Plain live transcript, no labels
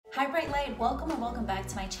Hi Bright Light, welcome or welcome back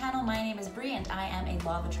to my channel. My name is Bree and I am a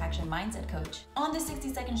Law of Attraction Mindset Coach. On this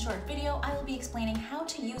 60-second short video, I will be explaining how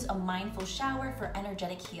to use a mindful shower for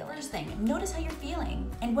energetic healing. First thing, notice how you're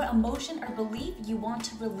feeling and what emotion or belief you want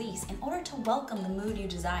to release in order to welcome the mood you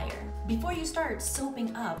desire. Before you start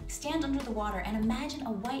soaping up, stand under the water and imagine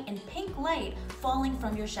a white and pink light falling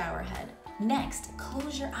from your shower head. Next,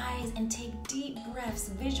 close your eyes and take deep breaths,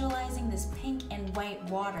 visualizing this pink and white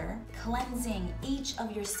water, cleansing each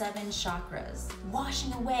of your 7 chakras,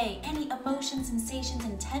 washing away any emotion, sensations,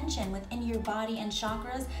 and tension within your body and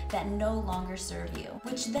chakras that no longer serve you,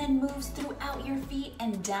 which then moves throughout your feet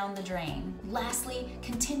and down the drain. Lastly,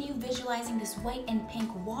 continue visualizing this white and pink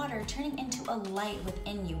water turning into a light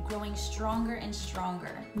within you, growing stronger and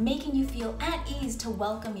stronger, making you feel at ease to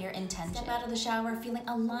welcome your intention. Step out of the shower feeling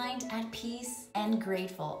aligned, at peace, and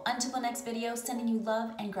grateful. Until the next video, sending you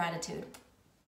love and gratitude.